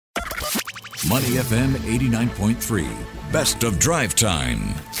Money FM 89.3. Best of Drive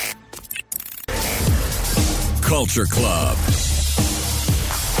Time. Culture Club.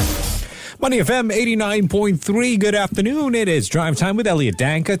 Money FM 89.3. Good afternoon. It is Drive Time with Elliot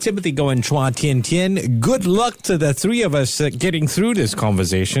Danker, Timothy Go, and Chua Tian Tian. Good luck to the three of us getting through this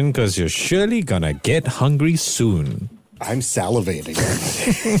conversation because you're surely going to get hungry soon. I'm salivating.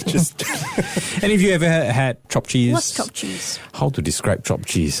 Any of you ever had chopped cheese? What's chopped cheese? How to describe chopped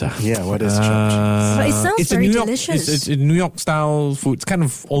cheese? Yeah, what is chopped cheese? But it sounds very delicious. It's a New York style food. It's kind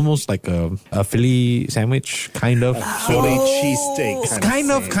of almost like a Philly sandwich, kind of. Philly cheesesteak. Kind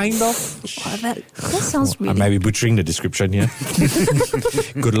of. Wow, that sounds really... I might be butchering the description here.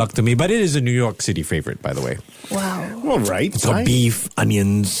 Good luck to me. But it is a New York City favorite, by the way. Wow. All right. It's got beef,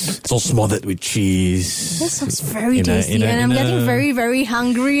 onions. It's all smothered with cheese. That sounds very tasty. And I'm getting very, very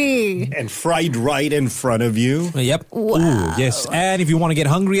hungry. And fried right in front of you. Yep. Wow. Ooh, yes. And if you want to get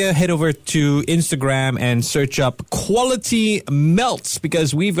hungrier, head over to Instagram and search up Quality Melts,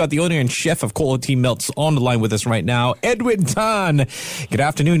 because we've got the owner and chef of Quality Melts on the line with us right now, Edwin Tan. Good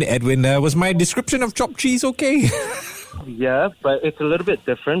afternoon, Edwin. Was my description of chopped cheese okay? Yeah, but it's a little bit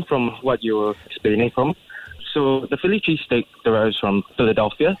different from what you were explaining from. So the Philly cheesesteak derives from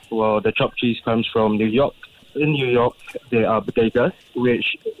Philadelphia, while the chopped cheese comes from New York. In New York, there are bodegas,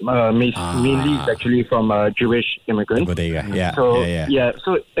 which mainly is actually from Jewish immigrants. Bodega, yeah.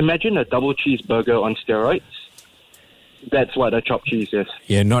 So imagine a double cheeseburger on steroids. That's what a chopped cheese is.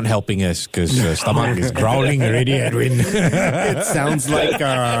 You're not helping us because stomach is growling already, Edwin. It sounds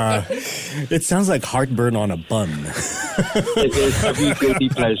like heartburn on a bun. It is every guilty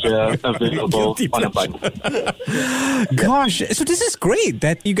pleasure available on a bun. Gosh, so this is great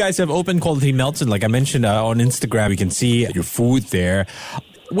that you guys have opened Quality Melts, and like I mentioned on Instagram, you can see your food there.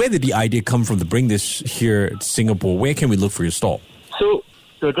 Where did the idea come from to bring this here to Singapore? Where can we look for your stall? So,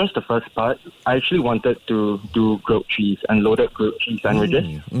 to address the first part, I actually wanted to do grilled cheese and loaded grilled cheese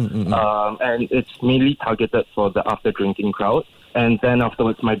sandwiches. And it's mainly targeted for the after-drinking crowd. And then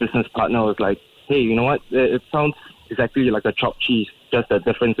afterwards, my business partner was like, hey, you know what? It sounds exactly like a chopped cheese. Just the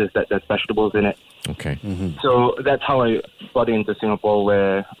difference is that there's vegetables in it. Okay. Mm-hmm. So that's how I got into Singapore,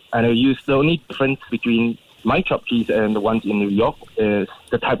 and I used the only difference between my chopped cheese and the ones in New York is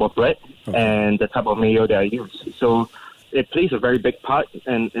the type of bread and the type of mayo that I use. So it plays a very big part,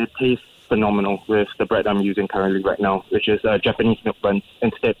 and it tastes phenomenal with the bread I'm using currently right now, which is Japanese milk buns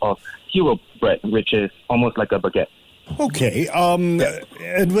instead of hero bread, which is almost like a baguette. Okay.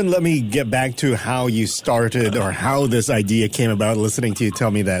 Edwin, let me get back to how you started or how this idea came about, listening to you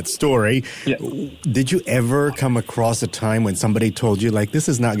tell me that story. Yeah. Did you ever come across a time when somebody told you, like, this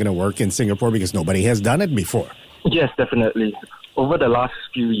is not going to work in Singapore because nobody has done it before? Yes, definitely. Over the last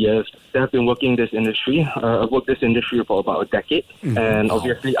few years, I've been working this industry. I've worked this industry for about a decade, and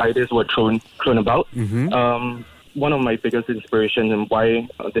obviously ideas were thrown about. One of my biggest inspirations and why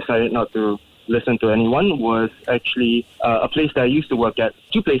I decided not to listen to anyone was actually a place that I used to work at.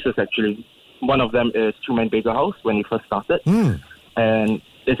 Two places, actually. One of them is Two Man Bagel House when it first started, and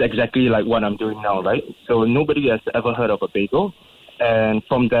it's exactly like what I'm doing now, right? So nobody has ever heard of a bagel. And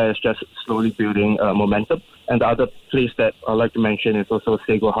from there, it's just slowly building momentum. And the other place that I'd like to mention is also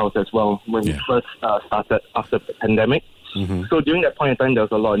Sago House as well, when we first started after the pandemic. So during that point in time, there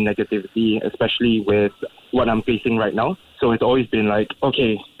was a lot of negativity, especially with what I'm facing right now. So it's always been like,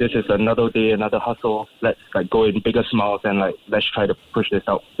 okay, this is another day, another hustle. Let's go in bigger smiles and let's try to push this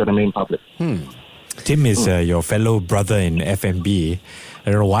out to the main public. Tim is your fellow brother in F&B. I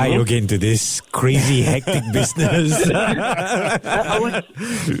don't know why you're getting into this crazy, hectic business. I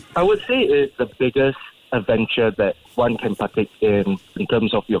would say it's the biggest adventure that one can partake in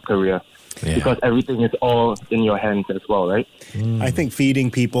terms of your career. Yeah. Because everything is all in your hands as well, right? I think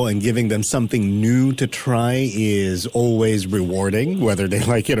feeding people and giving them something new to try is always rewarding. Whether they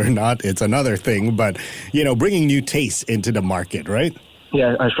like it or not, it's another thing. But, bringing new tastes into the market, right?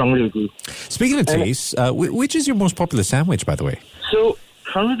 Yeah, I strongly agree. Speaking of taste, which is your most popular sandwich, by the way? So,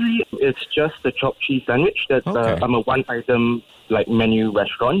 currently, it's just the chopped cheese sandwich. I'm a one-item menu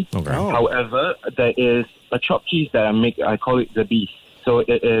restaurant. Okay. However, there is a chopped cheese that I make. I call it the beast. So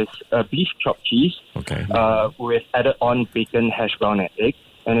it is a beef chopped cheese with added on bacon, hash brown, and egg.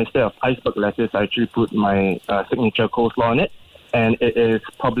 And instead of iceberg lettuce, I actually put my signature coleslaw on it. And it is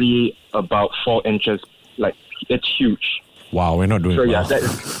probably about 4 inches. It's huge. Wow, we're not doing so. Well.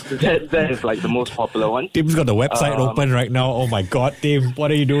 Yeah, that is the most popular one. Tim's got the website open right now. Oh my God, Tim,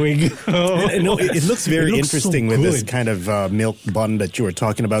 what are you doing? No, it looks very interesting so with this kind of milk bun that you were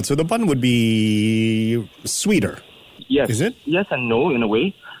talking about. So the bun would be sweeter. Yes. Is it? Yes and no, in a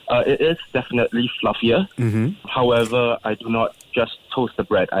way. It is definitely fluffier. However, I do not just toast the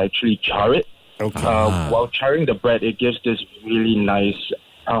bread. I actually jar it Okay. While charring the bread, it gives this really nice,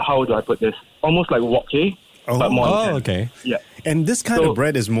 how do I put this? Almost like wok hei, but more intense. Okay. Yeah. And this kind of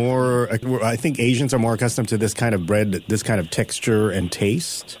bread is more, I think Asians are more accustomed to this kind of bread, this kind of texture and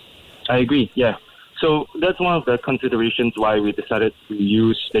taste. I agree, yeah. So that's one of the considerations why we decided to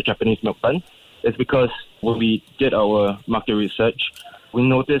use the Japanese milk bun. It's because when we did our market research, we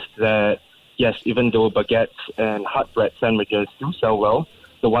noticed that, yes, even though baguettes and hard bread sandwiches do sell well,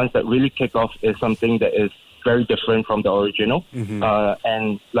 the ones that really kick off is something that is very different from the original.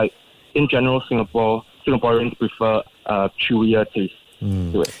 And like in general, Singaporeans prefer chewier taste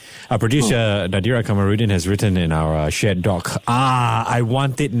to it. Our producer Nadira Kamarudin has written in our shared doc, I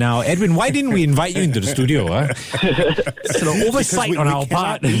want it now. Edwin, why didn't we invite you into the studio? It's an oversight on our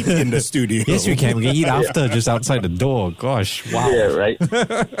part. Eat in the studio. Yes, we can. We can eat after, just outside the door. Gosh, wow. Yeah, right.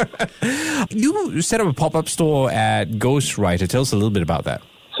 You set up a pop-up store at Ghostwriter. Tell us a little bit about that.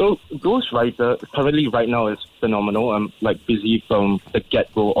 So Ghostwriter currently right now is phenomenal. I'm like busy from the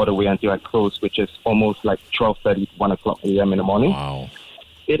get-go all the way until I close, which is almost like 12:30, 1 o'clock a.m. in the morning. Wow.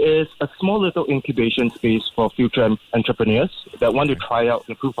 It is a small little incubation space for future entrepreneurs that want to try out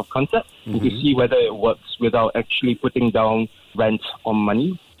the proof of concept to see whether it works without actually putting down rent or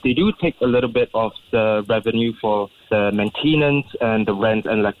money. They do take a little bit of the revenue for the maintenance and the rent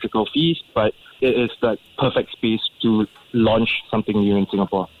and electrical fees, but it is the perfect space to launch something new in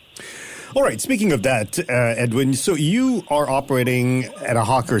Singapore. All right, speaking of that, Edwin, so you are operating at a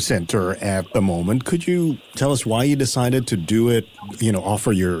hawker center at the moment. Could you tell us why you decided to do it,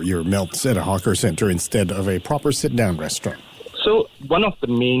 offer your melts at a hawker center instead of a proper sit-down restaurant? So one of the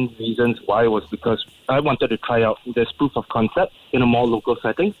main reasons why was because I wanted to try out this proof of concept in a more local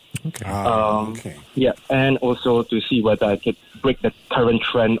setting. Okay. Okay. Yeah, and also to see whether I could break the current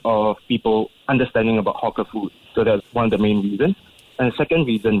trend of people understanding about hawker food. So that's one of the main reasons. And the second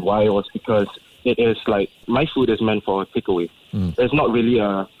reason why was because it is like my food is meant for takeaway. There's not really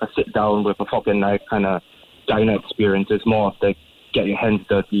a sit down with a fork and knife kind of diner experience. It's more of the get your hands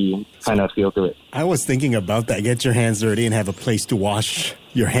dirty kind of feel to it. I was thinking about that. Get your hands dirty and have a place to wash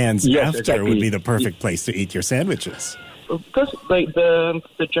your hands after exactly. would be the perfect place to eat your sandwiches. Because like the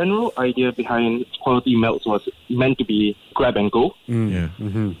general idea behind Quality Melts was meant to be grab and go.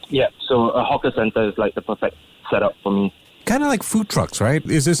 Yeah, so a hawker center is like the perfect setup for me. Kind of like food trucks, right?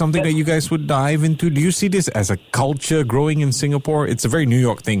 Is this something that you guys would dive into? Do you see this as a culture growing in Singapore? It's a very New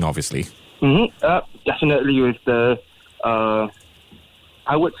York thing, obviously. Definitely with the,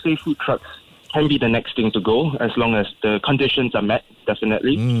 I would say food trucks can be the next thing to go as long as the conditions are met,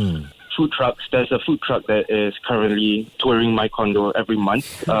 definitely. Food trucks, there's a food truck that is currently touring my condo every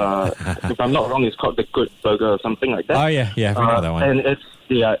month. If I'm not wrong, it's called The Good Burger or something like that. Oh, yeah, I know that one. And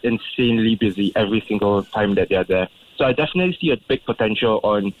they are insanely busy every single time that they're there. So I definitely see a big potential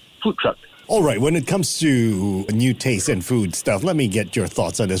on food trucks. All right, when it comes to new taste and food stuff, let me get your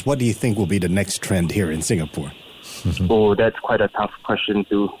thoughts on this. What do you think will be the next trend here in Singapore? Oh, that's quite a tough question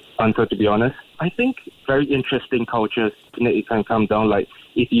to answer, to be honest. I think very interesting cultures it can come down like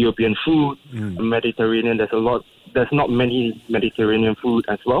Ethiopian food, Mediterranean. There's not many Mediterranean food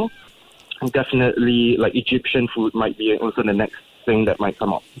as well. And definitely like Egyptian food might be also the next thing that might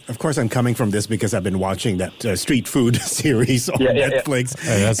come up. Of course, I'm coming from this because I've been watching that street food series on Netflix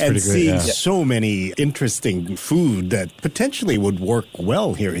and seeing so many interesting food that potentially would work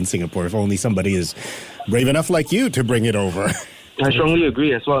well here in Singapore if only somebody is brave enough like you to bring it over. I strongly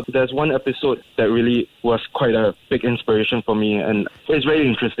agree as well. There's one episode that really was quite a big inspiration for me, and it's very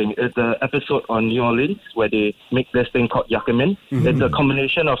interesting. It's an episode on New Orleans where they make this thing called Yakimen. It's a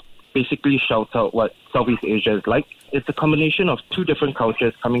combination of basically shouts out what Southeast Asia is like. It's a combination of two different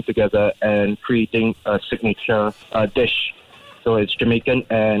cultures coming together and creating a signature dish. So it's Jamaican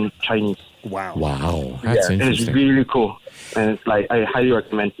and Chinese. Wow. That's interesting. It's really cool. And it's like, I highly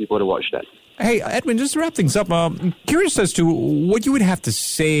recommend people to watch that. Hey, Edwin, just to wrap things up, I'm curious as to what you would have to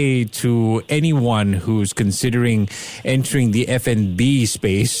say to anyone who's considering entering the F&B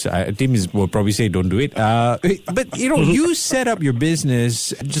space. Tim will probably say don't do it. But, you set up your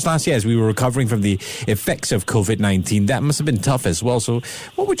business just last year as we were recovering from the effects of COVID-19. That must have been tough as well. So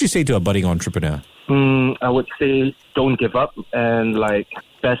what would you say to a budding entrepreneur? I would say don't give up. And,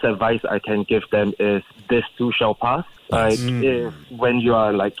 best advice I can give them is this too shall pass. If, when you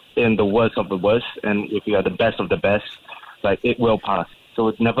are in the worst of the worst, and if you are the best of the best, it will pass.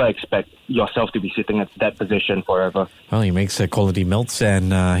 So never expect yourself to be sitting at that position forever. Well, he makes quality melts,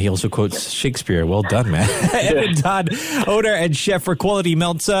 and he also quotes Shakespeare. Well done, man. Edwin Tan, owner and chef for Quality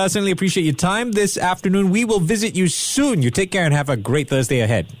Melts. Certainly appreciate your time this afternoon. We will visit you soon. You take care and have a great Thursday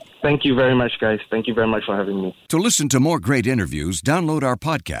ahead. Thank you very much, guys. Thank you very much for having me. To listen to more great interviews, download our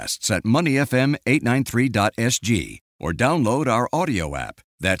podcasts at moneyfm893.sg or download our audio app.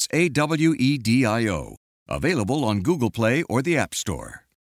 That's AWEDIO. Available on Google Play or the App Store.